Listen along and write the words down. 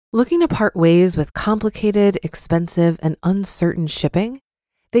Looking to part ways with complicated, expensive, and uncertain shipping?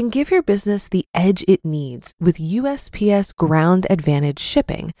 Then give your business the edge it needs with USPS Ground Advantage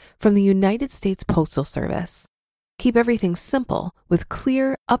shipping from the United States Postal Service. Keep everything simple with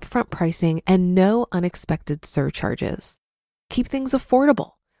clear, upfront pricing and no unexpected surcharges. Keep things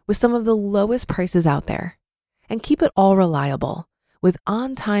affordable with some of the lowest prices out there. And keep it all reliable with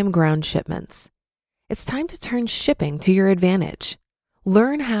on-time ground shipments. It's time to turn shipping to your advantage.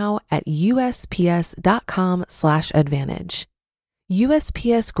 Learn how at USPS.com/advantage.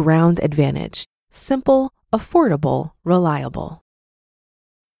 USPS Ground Advantage. Simple, affordable, reliable.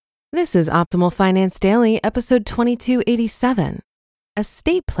 This is Optimal Finance Daily, episode 2287,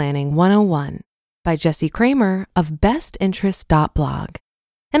 Estate Planning 101 by Jesse Cramer of bestinterest.blog.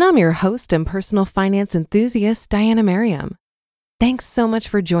 And I'm your host and personal finance enthusiast, Diana Merriam. Thanks so much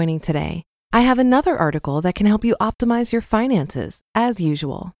for joining today. I have another article that can help you optimize your finances, as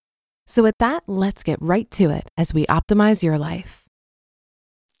usual. So with that, let's get right to it as we optimize your life.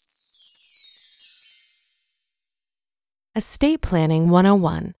 Estate Planning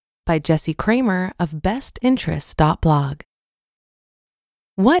 101 by Jesse Cramer of bestinterest.blog.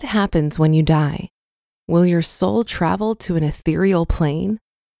 What happens when you die? Will your soul travel to an ethereal plane?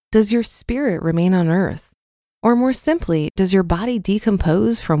 Does your spirit remain on earth? Or more simply, does your body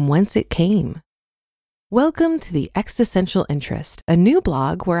decompose from whence it came? Welcome to the Existential Interest, a new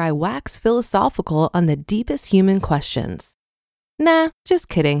blog where I wax philosophical on the deepest human questions. Nah, just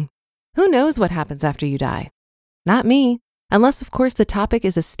kidding. Who knows what happens after you die? Not me, unless of course the topic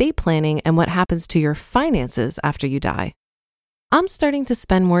is estate planning and what happens to your finances after you die. I'm starting to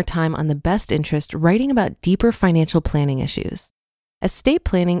spend more time on the best interest writing about deeper financial planning issues. Estate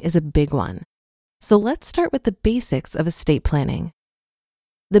planning is a big one. So let's start with the basics of estate planning.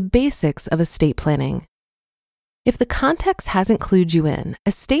 The basics of estate planning. If the context hasn't clued you in,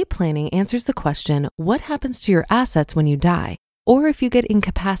 estate planning answers the question, what happens to your assets when you die, or if you get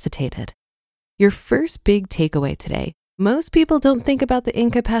incapacitated? Your first big takeaway today, most people don't think about the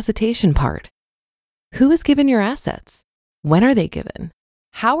incapacitation part. Who is given your assets? When are they given?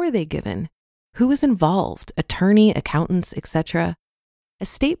 How are they given? Who is involved? Attorney, accountants, etc.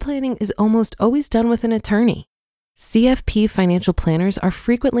 Estate planning is almost always done with an attorney. CFP financial planners are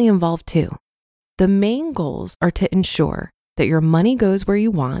frequently involved too. The main goals are to ensure that your money goes where you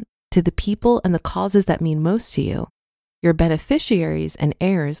want, to the people and the causes that mean most to you. Your beneficiaries and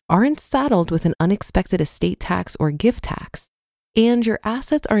heirs aren't saddled with an unexpected estate tax or gift tax, and your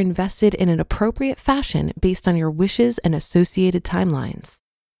assets are invested in an appropriate fashion based on your wishes and associated timelines.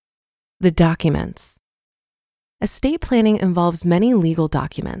 The documents. Estate planning involves many legal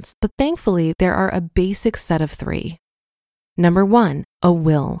documents, but thankfully there are a basic set of 3. Number 1, a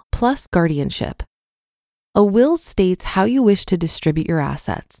will plus guardianship. A will states how you wish to distribute your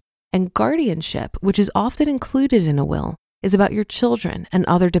assets, and guardianship, which is often included in a will, is about your children and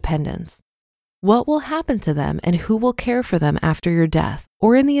other dependents. What will happen to them and who will care for them after your death,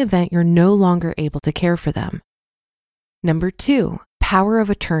 or in the event you're no longer able to care for them. Number 2, power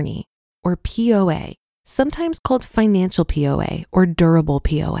of attorney, or POA. Sometimes called financial POA or durable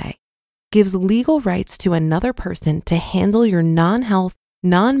POA, gives legal rights to another person to handle your non-health,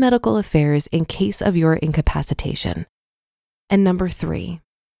 non-medical affairs in case of your incapacitation. And number 3,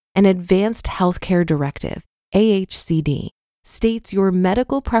 an advanced healthcare directive, AHCD, states your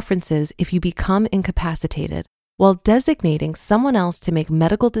medical preferences if you become incapacitated, while designating someone else to make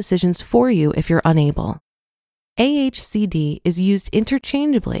medical decisions for you if you're unable. AHCD is used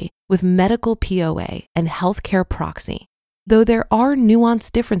interchangeably with medical POA and healthcare proxy, though there are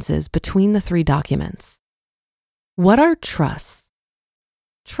nuanced differences between the 3 documents. What are trusts?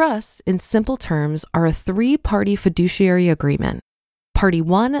 Trusts, in simple terms, are a 3-party fiduciary agreement. Party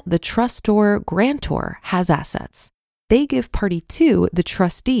 1, the trustor-grantor, has assets. They give Party 2, the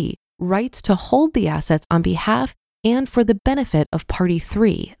trustee, rights to hold the assets on behalf and for the benefit of Party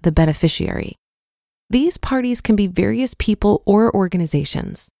 3, the beneficiary. These parties can be various people or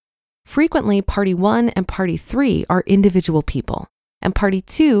organizations. Frequently, Party 1 and Party 3 are individual people, and Party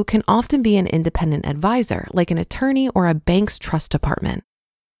 2 can often be an independent advisor, like an attorney or a bank's trust department.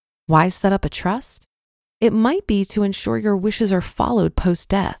 Why set up a trust? It might be to ensure your wishes are followed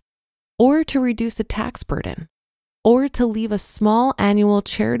post-death, or to reduce a tax burden, or to leave a small annual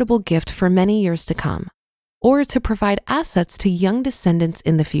charitable gift for many years to come, or to provide assets to young descendants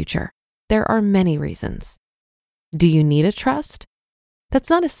in the future. There are many reasons. Do you need a trust? That's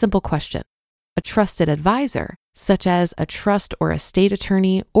not a simple question. A trusted advisor, such as a trust or estate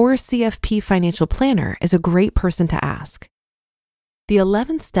attorney or CFP financial planner, is a great person to ask. The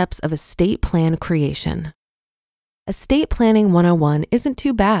 11 steps of estate plan creation. Estate Planning 101 isn't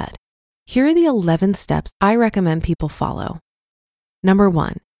too bad. Here are the 11 steps I recommend people follow. Number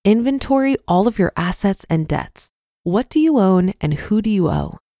 1, inventory all of your assets and debts. What do you own and who do you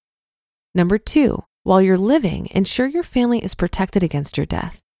owe? Number 2, while you're living, ensure your family is protected against your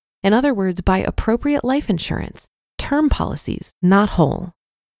death. In other words, buy appropriate life insurance, term policies, not whole.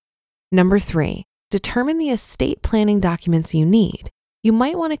 Number 3, determine the estate planning documents you need. You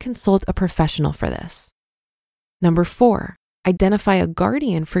might want to consult a professional for this. Number 4, identify a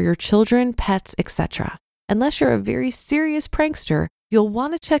guardian for your children, pets, etc. Unless you're a very serious prankster, you'll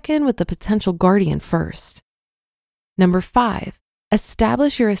want to check in with the potential guardian first. Number 5,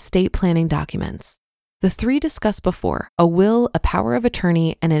 establish your estate planning documents. The 3 discussed before, a will, a power of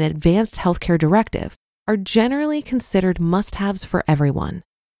attorney, and an advanced healthcare directive, are generally considered must-haves for everyone.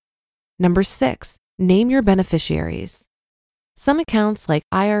 Number 6, name your beneficiaries. Some accounts like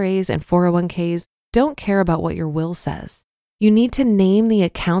IRAs and 401ks don't care about what your will says. You need to name the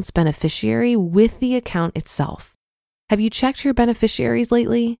account's beneficiary with the account itself. Have you checked your beneficiaries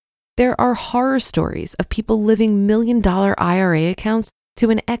lately? There are horror stories of people living million-dollar IRA accounts to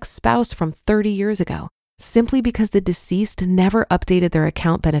an ex-spouse from 30 years ago, simply because the deceased never updated their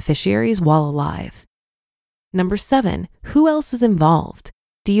account beneficiaries while alive. Number 7, who else is involved?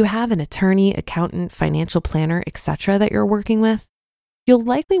 Do you have an attorney, accountant, financial planner, etc. that you're working with? You'll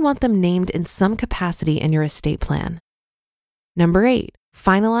likely want them named in some capacity in your estate plan. Number 8,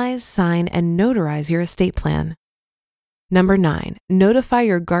 finalize, sign, and notarize your estate plan. Number 9, notify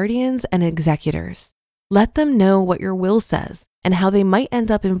your guardians and executors. Let them know what your will says and how they might end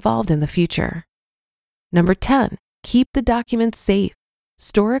up involved in the future. Number 10, keep the documents safe.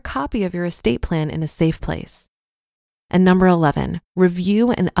 Store a copy of your estate plan in a safe place. And number 11,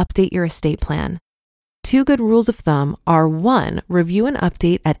 review and update your estate plan. 2 good rules of thumb are 1, review and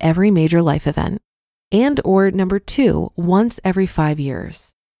update at every major life event, or number 2, once every 5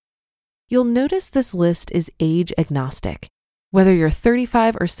 years. You'll notice this list is age agnostic. Whether you're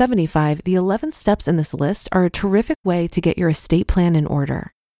 35 or 75, the 11 steps in this list are a terrific way to get your estate plan in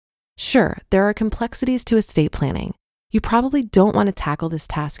order. Sure, there are complexities to estate planning. You probably don't want to tackle this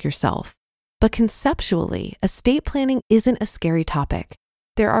task yourself. But conceptually, estate planning isn't a scary topic.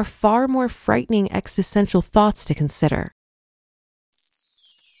 There are far more frightening existential thoughts to consider.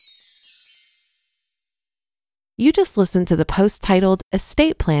 You just listened to the post titled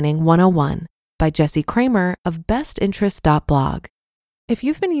Estate Planning 101 by Jesse Cramer of bestinterest.blog. If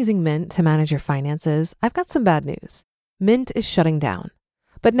you've been using Mint to manage your finances, I've got some bad news. Mint is shutting down.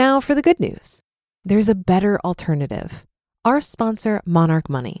 But now for the good news. There's a better alternative. Our sponsor, Monarch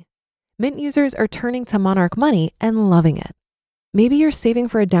Money. Mint users are turning to Monarch Money and loving it. Maybe you're saving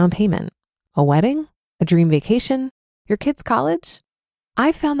for a down payment, a wedding, a dream vacation, your kid's college.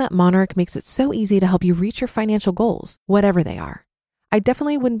 I found that Monarch makes it so easy to help you reach your financial goals, whatever they are. I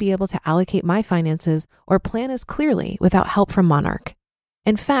definitely wouldn't be able to allocate my finances or plan as clearly without help from Monarch.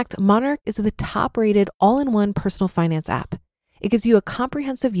 In fact, Monarch is the top-rated all-in-one personal finance app. It gives you a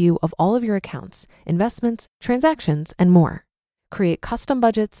comprehensive view of all of your accounts, investments, transactions, and more. Create custom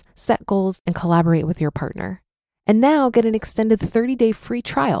budgets, set goals, and collaborate with your partner. And now get an extended 30-day free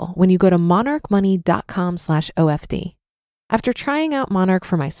trial when you go to monarchmoney.com/OFD. After trying out Monarch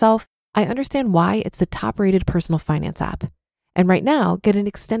for myself, I understand why it's the top-rated personal finance app. And right now, get an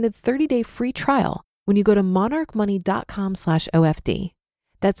extended 30-day free trial when you go to monarchmoney.com/OFD.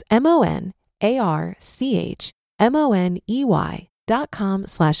 That's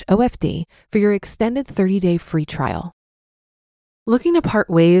monarchmoney.com/OFD for your extended 30-day free trial. Looking to part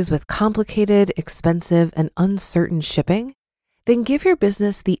ways with complicated, expensive, and uncertain shipping? Then give your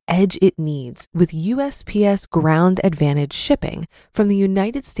business the edge it needs with USPS Ground Advantage shipping from the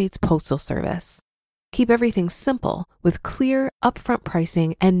United States Postal Service. Keep everything simple with clear, upfront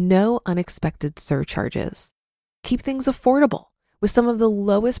pricing and no unexpected surcharges. Keep things affordable with some of the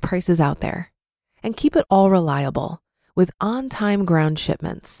lowest prices out there. And keep it all reliable with on-time ground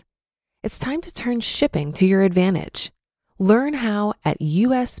shipments. It's time to turn shipping to your advantage. Learn how at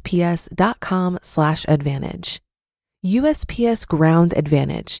USPS.com/advantage. USPS Ground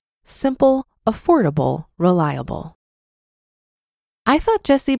Advantage. Simple, affordable, reliable. I thought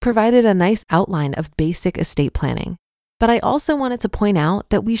Jesse provided a nice outline of basic estate planning, but I also wanted to point out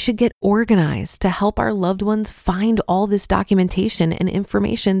that we should get organized to help our loved ones find all this documentation and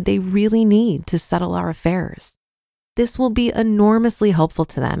information they really need to settle our affairs. This will be enormously helpful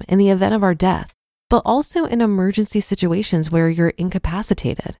to them in the event of our death, but also in emergency situations where you're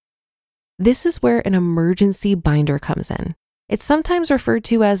incapacitated. This is where an emergency binder comes in. It's sometimes referred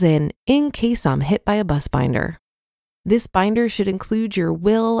to as an in case I'm hit by a bus binder. This binder should include your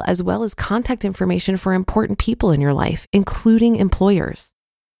will as well as contact information for important people in your life, including employers.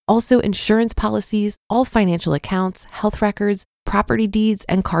 Also, insurance policies, all financial accounts, health records, property deeds,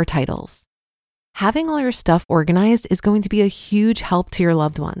 and car titles. Having all your stuff organized is going to be a huge help to your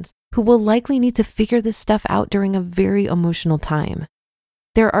loved ones, who will likely need to figure this stuff out during a very emotional time.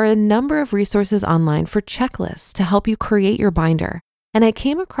 There are a number of resources online for checklists to help you create your binder, and I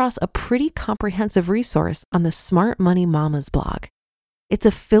came across a pretty comprehensive resource on the Smart Money Mamas blog. It's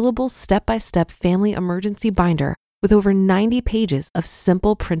a fillable step-by-step family emergency binder with over 90 pages of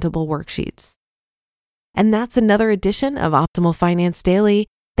simple printable worksheets. And that's another edition of Optimal Finance Daily.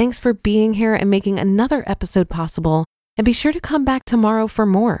 Thanks for being here and making another episode possible. And be sure to come back tomorrow for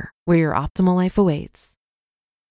more, where your optimal life awaits.